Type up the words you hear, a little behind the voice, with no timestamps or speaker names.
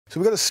So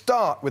we've got to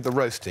start with the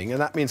roasting,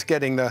 and that means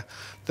getting the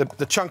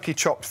chunky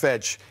chopped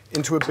veg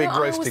into a big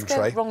roasting tray. I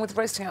always go wrong with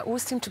roasting. I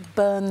always seem to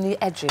burn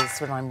the edges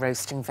when I'm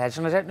roasting veg,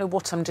 and I don't know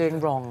what I'm doing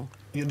wrong.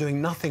 You're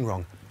doing nothing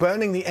wrong.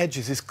 Burning the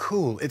edges is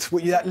cool. It's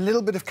that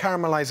little bit of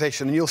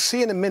caramelisation, and you'll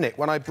see in a minute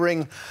when I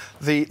bring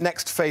the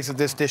next phase of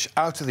this dish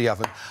out of the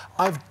oven,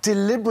 I've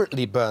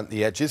deliberately burnt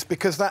the edges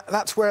because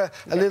that's where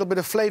a little bit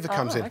of flavour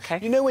comes in. Okay.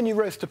 You know when you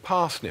roast a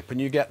parsnip and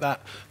you get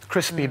that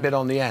crispy bit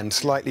on the end,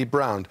 slightly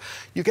browned,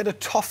 you get a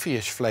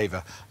toffee-ish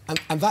flavour,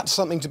 and that's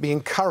something to be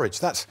encouraged.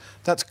 That's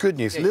good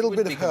news. A little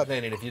bit of herb.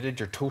 If you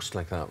did your toast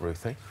like that,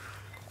 Ruthie.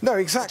 No,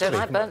 exactly. I don't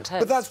like burnt toast.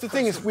 But that's the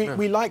thing is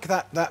we like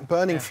that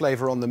burning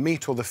flavour on the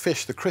meat or the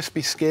fish, the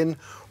crispy skin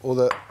or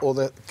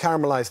the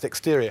caramelised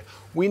exterior.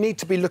 We need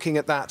to be looking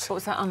at that. What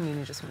was that onion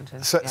you just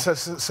mentioned? So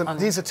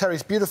these are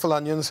Terry's beautiful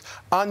onions,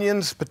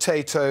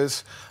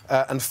 potatoes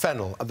and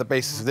fennel at the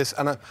basis of this.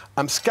 And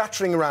I'm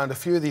scattering around a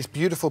few of these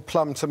beautiful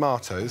plum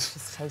tomatoes.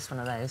 Just taste one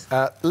of those.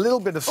 A little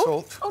bit of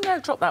salt. Oh, no,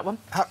 drop that one.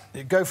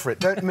 Go for it.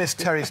 Don't miss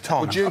Terry's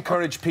tongue. Would you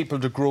encourage people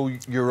to grow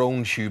your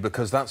own, Hugh?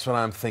 Because that's what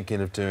I'm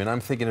thinking of doing. I'm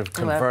thinking of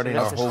converting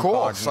our whole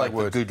garden like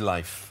the good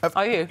life.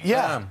 Are you?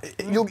 Yeah.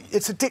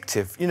 It's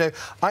addictive. You know,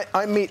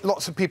 I meet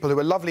lots of people who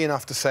are lovely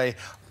enough to say,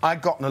 I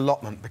got an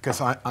allotment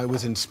because I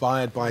was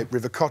inspired by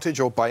River Cottage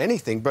or by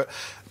anything,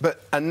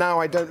 and now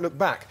I don't look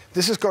back.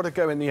 This has got to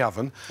go in the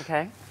oven.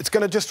 OK. It's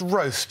going to just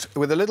roast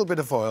with a little bit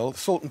of oil,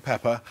 salt and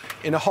pepper,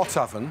 in a hot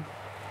oven.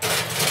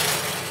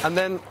 And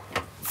then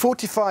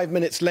 45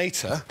 minutes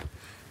later,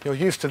 you're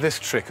used to this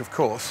trick, of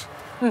course.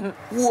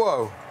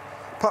 Whoa!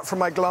 Apart from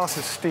my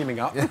glasses steaming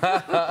up.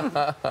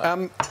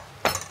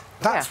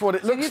 That's what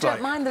it looks like. So you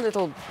don't mind the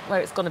little,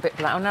 where it's gone a bit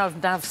black. Oh, now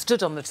I've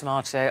stood on the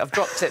tomato. I've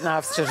dropped it, now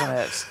I've stood on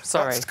it.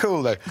 Sorry. That's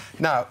cool, though.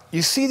 Now,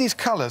 you see these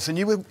colours, and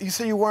you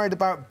say you're worried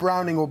about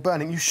browning or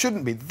burning. You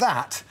shouldn't be.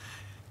 That,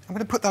 I'm going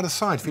to put that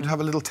aside for you to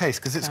have a little taste,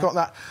 because it's got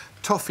that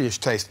toffee-ish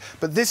taste.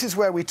 But this is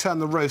where we turn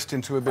the roast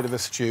into a bit of a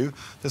stew.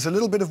 There's a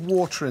little bit of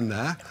water in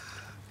there.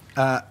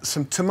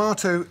 Some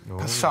tomato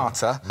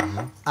passata,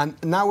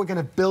 and now we're going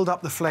to build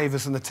up the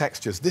flavours and the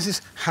textures. This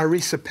is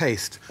harissa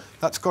paste.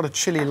 That's got a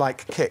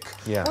chilli-like kick.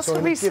 Yeah. What's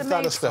so harissa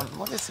made from?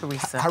 What is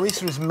harissa?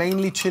 Harissa is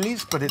mainly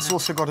chilies, but it's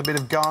also got a bit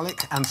of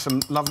garlic and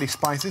some lovely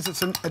spices.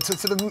 It's a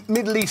sort of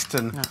Middle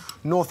Eastern,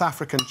 North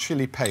African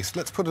chilli paste.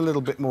 Let's put a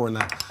little bit more in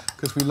that,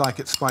 because we like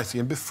it spicy.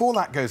 And before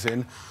that goes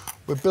in,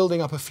 we're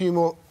building up a few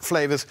more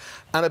flavours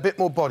and a bit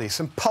more body.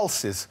 Some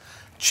pulses,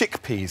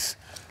 chickpeas.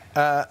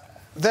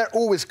 They're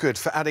always good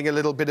for adding a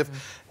little bit of...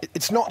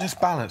 It's not just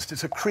balanced,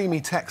 it's a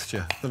creamy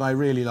texture that I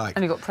really like.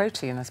 And you've got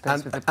protein, I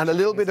suppose, with the and a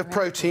little bit of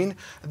protein.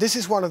 This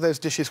is one of those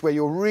dishes where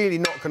you're really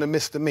not going to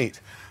miss the meat.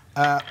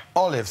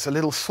 Olives, a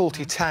little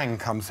salty tang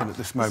comes in at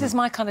this moment. This is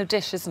my kind of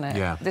dish, isn't it?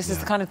 Yeah. This is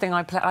the kind of thing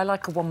I play. I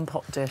like a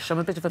one-pot dish. I'm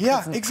a bit of a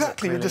peasant exactly.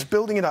 cook, really. You're just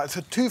building it out. It's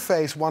a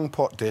two-phase,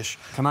 one-pot dish.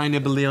 Can I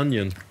nibble the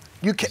onion?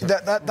 You can,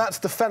 that's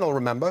the fennel,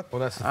 remember? Well,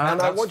 that's and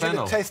I want you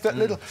to taste that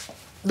little...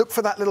 Look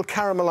for that little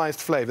caramelised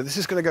flavour. This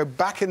is going to go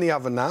back in the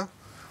oven now.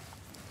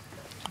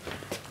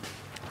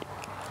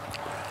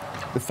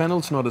 The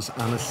fennel's not as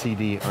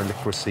aniseedy or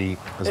liquorsy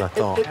as I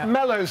thought. It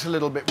mellows a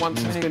little bit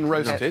once it's been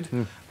roasted,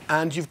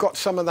 and you've got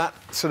some of that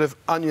sort of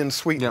onion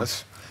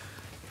sweetness.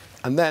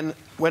 And then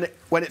when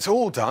it's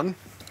all done,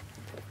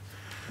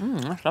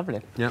 that's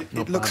lovely. Yeah,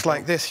 it looks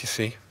like this. You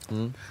see,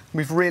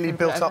 we've really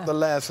built up the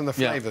layers and the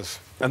flavours.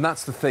 And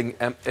that's the thing.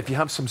 If you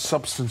have some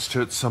substance to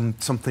it,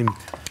 something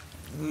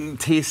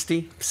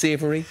tasty,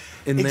 savoury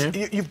in there.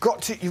 You've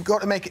got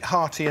to make it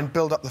hearty and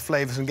build up the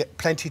flavours and get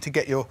plenty to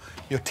get your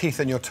teeth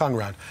and your tongue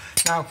round.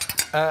 Now,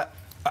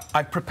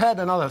 I've prepared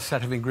another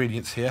set of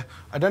ingredients here.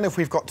 I don't know if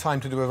we've got time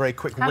to do a very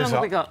quick whiz-up. How long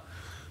have we got?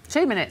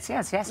 2 minutes,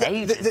 yes,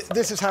 ages.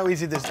 This is how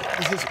easy this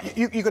is.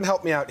 You can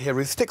help me out here,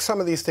 Ruth. Stick some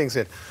of these things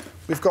in.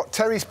 We've got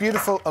Terry's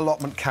beautiful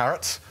allotment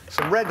carrots,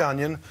 some red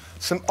onion,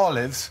 some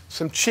olives,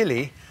 some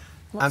chilli,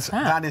 and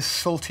that is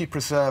salty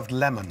preserved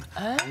lemon.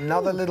 Oh,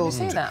 another little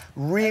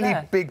really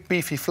big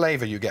beefy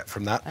flavour you get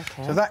from that.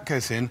 Okay. So that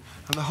goes in,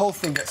 and the whole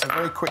thing gets a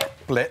very quick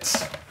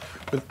blitz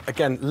with,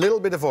 again, a little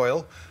bit of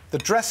oil. The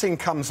dressing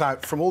comes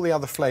out from all the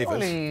other flavours.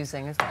 What are you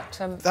using? Is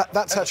that...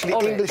 That's actually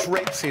olive? English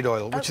rapeseed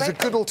oil, which is a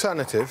good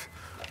alternative.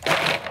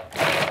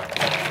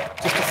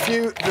 Just a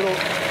few little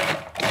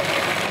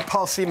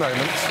pulsy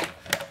moments.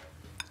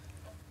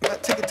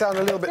 Take it down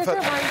a little bit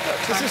further.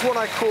 This is what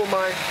I call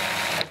my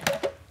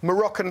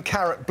Moroccan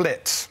carrot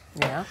blitz.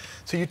 Yeah.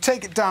 So you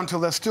take it down till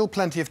there's still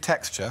plenty of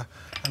texture,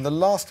 and the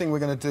last thing we're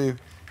going to do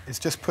is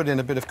just put in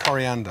a bit of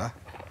coriander.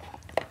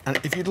 And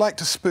if you'd like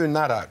to spoon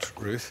that out,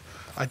 Ruth,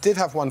 I did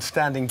have one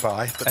standing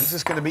by, but this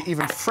is going to be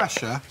even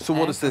fresher. So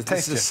what is this?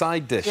 This is a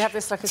side dish? You have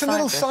this like it's a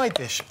little side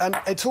dish, and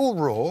it's all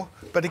raw,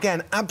 but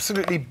again,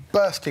 absolutely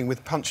bursting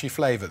with punchy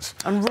flavours.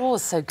 And raw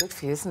is so good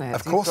for you, isn't it?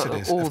 Of course it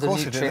is. All of the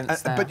course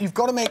nutrients there. But you've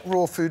got to make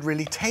raw food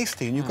really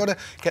tasty, and you've got to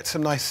get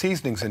some nice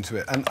seasonings into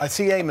it. And I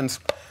see Eamon's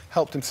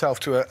helped himself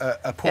to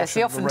a portion yes,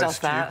 he of the often roast does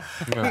that.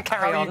 stew.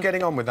 How are you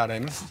getting on with that,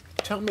 Eamon?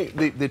 tell me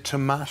the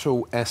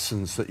tomato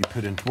essence that you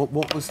put into what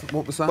was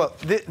that? Well,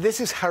 this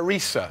is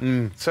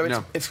harissa,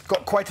 so it's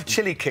got quite a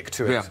chilli kick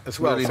to it as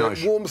well. Really so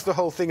nice. it warms the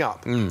whole thing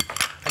up. And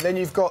then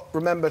you've got,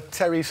 remember,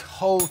 Terry's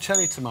whole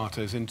cherry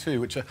tomatoes in too,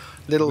 which are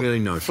little really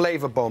nice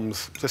flavour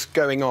bombs just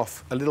going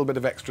off, a little bit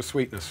of extra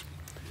sweetness.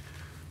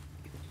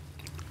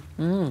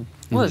 Well,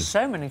 there's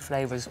so many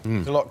flavours.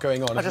 There's a lot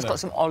going on. I just got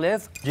some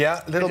olive.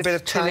 Yeah, a little bit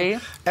of chilli.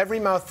 tang. Every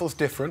mouthful's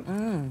different,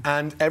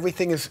 and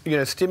everything is, you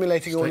know,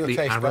 stimulating all your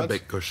taste buds.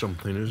 Arabic or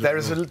something, isn't it? There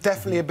is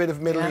definitely a bit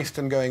of Middle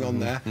Eastern going on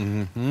there.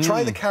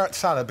 Try the carrot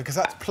salad because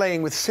that's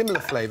playing with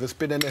similar flavours,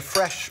 but in a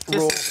fresh,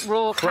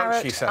 raw, crunchy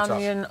carrot, setup.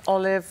 onion,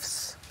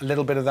 olives. A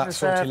little bit of that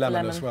salty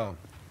lemon as well.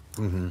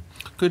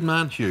 Good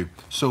man, Hugh.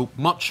 So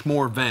much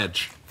more veg.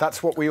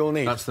 That's what we all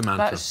need. That's the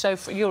mantra. That's so...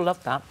 You'll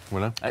love that.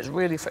 Will I? It's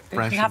really... You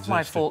can have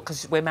my fork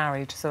because we're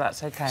married, so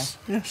that's OK.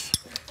 Yes.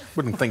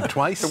 Wouldn't think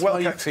twice. It's a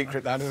well-kept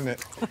secret, that, isn't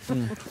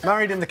it?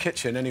 Married in the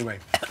kitchen, anyway.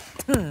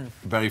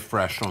 Very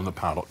fresh on the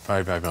palate.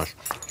 Very, very nice.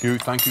 Hugh,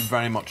 thank you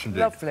very much indeed.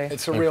 Lovely.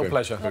 It's a real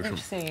pleasure. Lovely to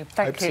see you. Thank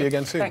you. Hope to see you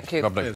again soon. Thank you. Lovely.